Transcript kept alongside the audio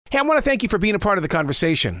Hey, I want to thank you for being a part of the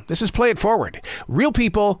conversation. This is Play It Forward. Real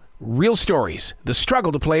people, real stories. The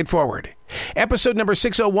struggle to play it forward. Episode number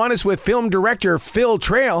 601 is with film director Phil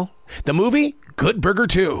Traill. The movie, Good Burger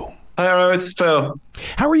 2. Hello, it's Phil.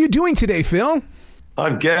 How are you doing today, Phil?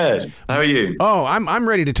 I'm good. How are you? Oh, I'm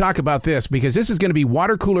ready to talk about this because this is going to be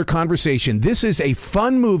water cooler conversation. This is a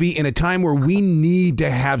fun movie in a time where we need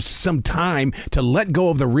to have some time to let go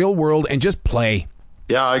of the real world and just play.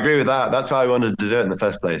 Yeah, I agree with that. That's why I wanted to do it in the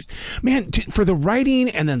first place. Man, for the writing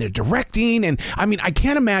and then the directing, and I mean, I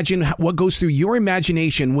can't imagine what goes through your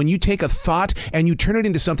imagination when you take a thought and you turn it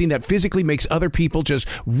into something that physically makes other people just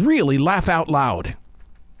really laugh out loud.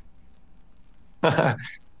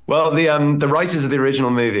 Well, the writers of the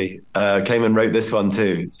original movie came and wrote this one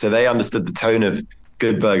too. So they understood the tone of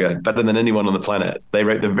Good Burger better than anyone on the planet. They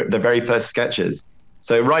wrote the very first sketches.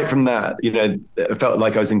 So right from that, it felt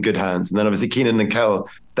like I was in good hands. And then obviously Kenan and Kel,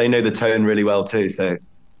 they know the tone really well too. So,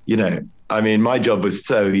 I mean, my job was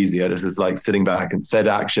so easy. I just was like sitting back and said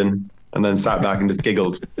action and then sat back and just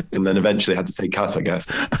giggled and then eventually had to say cuss, I guess.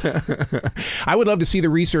 I would love to see the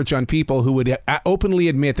research on people who would openly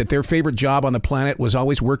admit that their favorite job on the planet was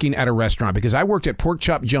always working at a restaurant, because I worked at Pork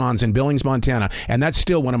Chop John's in Billings, Montana, and that's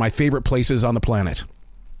still one of my favorite places on the planet.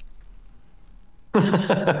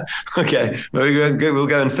 Okay, we'll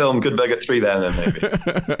go and film Good Burger 3 there then,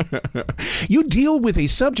 maybe. You deal with a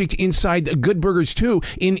subject inside Good Burgers 2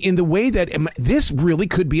 in the way that this really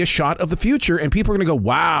could be a shot of the future, and people are going to go,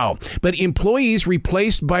 wow, but employees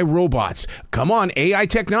replaced by robots. Come on, AI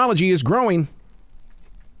technology is growing.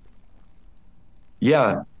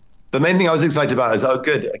 Yeah, the main thing I was excited about is,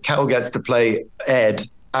 good, Kel gets to play Ed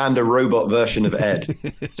and a robot version of Ed.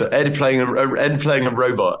 So Ed playing a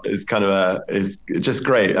robot is is just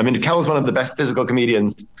great. I mean, Kel's one of the best physical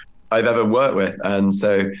comedians I've ever worked with, and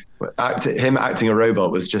so him acting a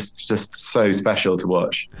robot was just so special to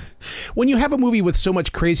watch. When you have a movie with so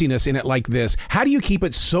much craziness in it like this, how do you keep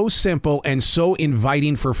it so simple and so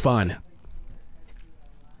inviting for fun?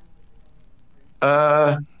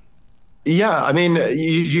 Yeah, I mean,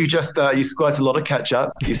 you just you squirt a lot of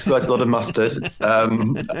ketchup, you squirt a lot of mustard,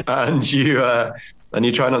 and you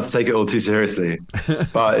try not to take it all too seriously.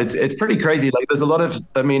 But it's pretty crazy. Like, there's a lot of,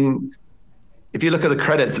 I mean, if you look at the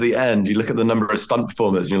credits at the end, you look at the number of stunt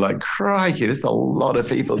performers, and you're like, crikey, there's a lot of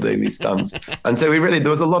people doing these stunts. And so there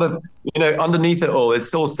was a lot of, underneath it all,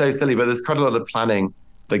 it's all so silly, but there's quite a lot of planning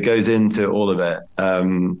that goes into all of it.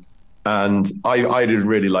 And I did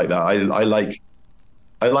really like that.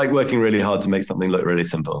 I like working really hard to make something look really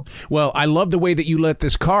simple. Well, I love the way that you let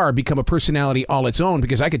this car become a personality all its own,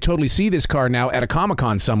 because I could totally see this car now at a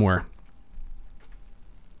Comic-Con somewhere.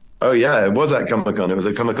 Oh yeah, it was at Comic-Con. It was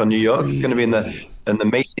at Comic-Con New York. It's going to be in the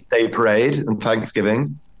Macy's Day Parade on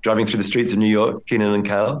Thanksgiving, driving through the streets of New York, Kenan and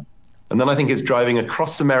Kel. And then I think it's driving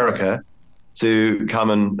across America to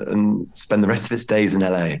come and spend the rest of its days in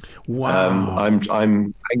LA. Wow.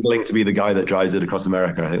 I'm angling to be the guy that drives it across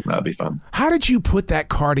America. I think that'd be fun. How did you put that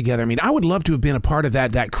car together? I mean, I would love to have been a part of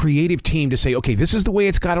that creative team to say, okay, this is the way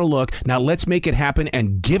it's got to look. Now let's make it happen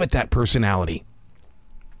and give it that personality.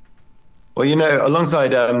 Well,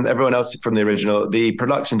 alongside everyone else from the original, the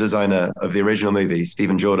production designer of the original movie,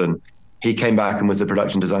 Stephen Jordan, he came back and was the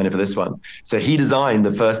production designer for this one. So he designed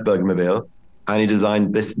the first Burgermobile, and he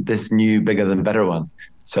designed this new, bigger than better one.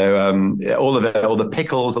 So all of it, all the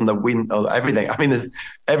pickles on the wind, everything. I mean, there's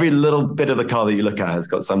every little bit of the car that you look at has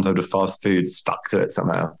got some sort of fast food stuck to it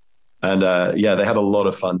somehow. And they had a lot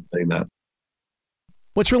of fun doing that.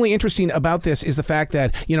 What's really interesting about this is the fact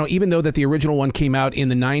that, even though that the original one came out in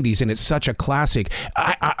the 90s and it's such a classic,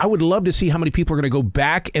 I would love to see how many people are going to go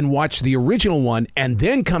back and watch the original one and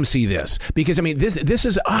then come see this. Because, I mean, this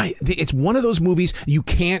is it's one of those movies you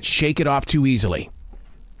can't shake it off too easily.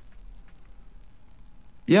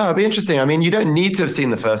 Yeah, it'd be interesting. I mean, you don't need to have seen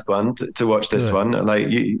the first one to watch this one. Like,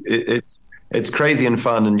 it's crazy and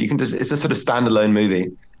fun, and it's a sort of standalone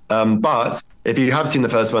movie. But if you have seen the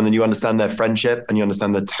first one, then you understand their friendship and you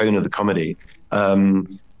understand the tone of the comedy. So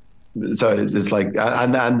it's like,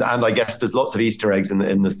 and I guess there's lots of Easter eggs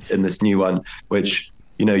in this new one, which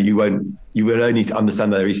you would only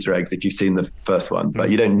understand their Easter eggs if you've seen the first one,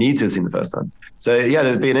 but you don't need to have seen the first one. So yeah,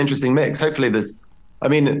 it'd be an interesting mix. Hopefully,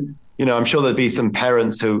 I'm sure there'd be some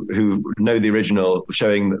parents who know the original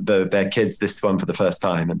showing their kids this one for the first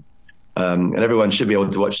time, and everyone should be able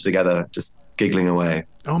to watch it together, just giggling away.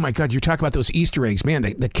 Oh my God, you're talking about those Easter eggs, man,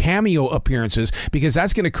 the cameo appearances, because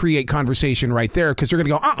that's going to create conversation right there, because they're going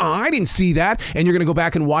to go, I didn't see that, and you're going to go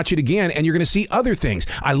back and watch it again, and you're going to see other things.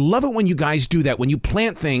 I love it when you guys do that, when you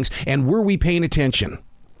plant things, and were we paying attention?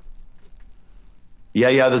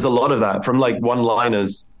 Yeah, there's a lot of that, from like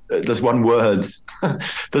one-liners just one words.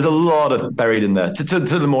 There's a lot of buried in there. To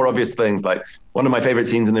the more obvious things, like one of my favorite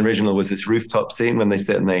scenes in the original was this rooftop scene when they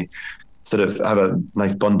sit and they sort of have a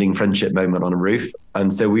nice bonding friendship moment on a roof.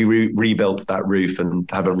 And so we rebuilt that roof and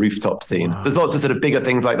have a rooftop scene. Wow. There's lots of sort of bigger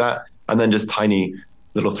things like that, and then just tiny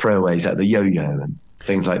little throwaways like the yo-yo and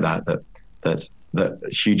things like that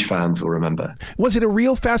huge fans will remember. Was it a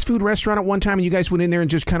real fast food restaurant at one time and you guys went in there and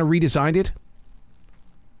just kind of redesigned it?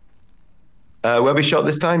 Where we shot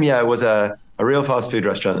this time, it was a real fast food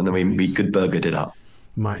restaurant, and then we good burgered it up.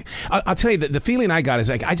 I'll tell you that the feeling I got is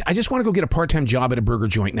like I just want to go get a part-time job at a burger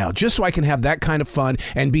joint now, just so I can have that kind of fun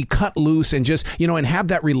and be cut loose and just and have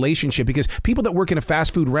that relationship, because people that work in a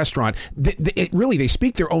fast food restaurant, they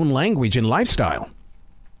speak their own language and lifestyle.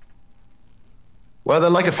 Well,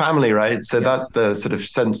 they're like a family, right? So that's the sort of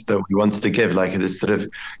sense that we wanted to give, like this sort of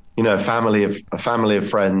a family of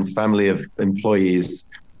friends, family of employees.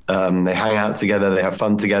 They hang out together, they have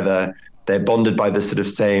fun together, they're bonded by this sort of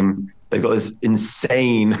same. They've got this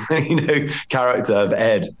insane, character of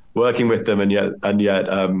Ed working with them, and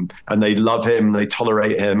they love him, they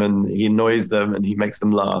tolerate him, and he annoys them, and he makes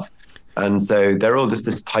them laugh, and so they're all just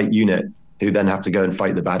this tight unit who then have to go and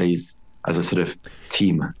fight the baddies as a sort of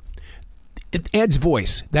team. Ed's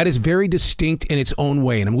voice, that is very distinct in its own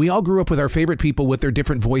way, and we all grew up with our favorite people with their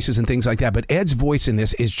different voices and things like that. But Ed's voice in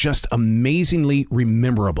this is just amazingly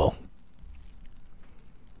rememberable.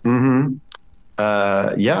 Mm-hmm.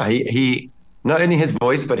 He not only his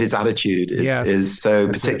voice but his attitude is so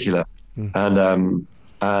particular, and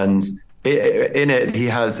in it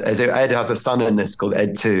Ed has a son in this called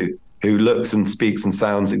Ed 2 who looks and speaks and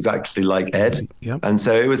sounds exactly like Ed. Yep. And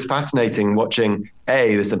so it was fascinating watching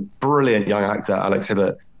this brilliant young actor Alex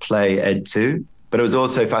Hibbert play Ed 2, but it was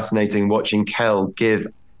also fascinating watching Kel give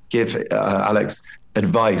Alex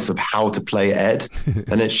advice of how to play Ed,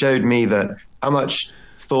 and it showed me that how much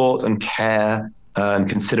thought and care and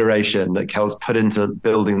consideration that Kel's put into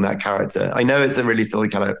building that character. I know it's a really silly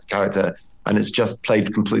character and it's just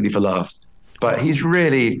played completely for laughs, but he's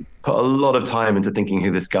really put a lot of time into thinking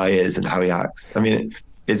who this guy is and how he acts. I mean,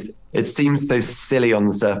 it seems so silly on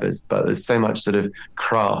the surface, but there's so much sort of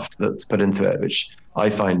craft that's put into it, which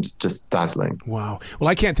I find just dazzling. Wow. Well,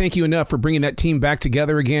 I can't thank you enough for bringing that team back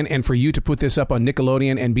together again, and for you to put this up on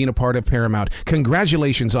Nickelodeon and being a part of Paramoun.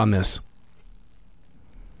 Congratulations on this.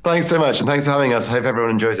 Thanks so much, and thanks for having us. I hope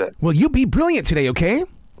everyone enjoys it. Well, you be brilliant today, okay?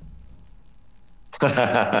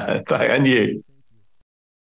 And you.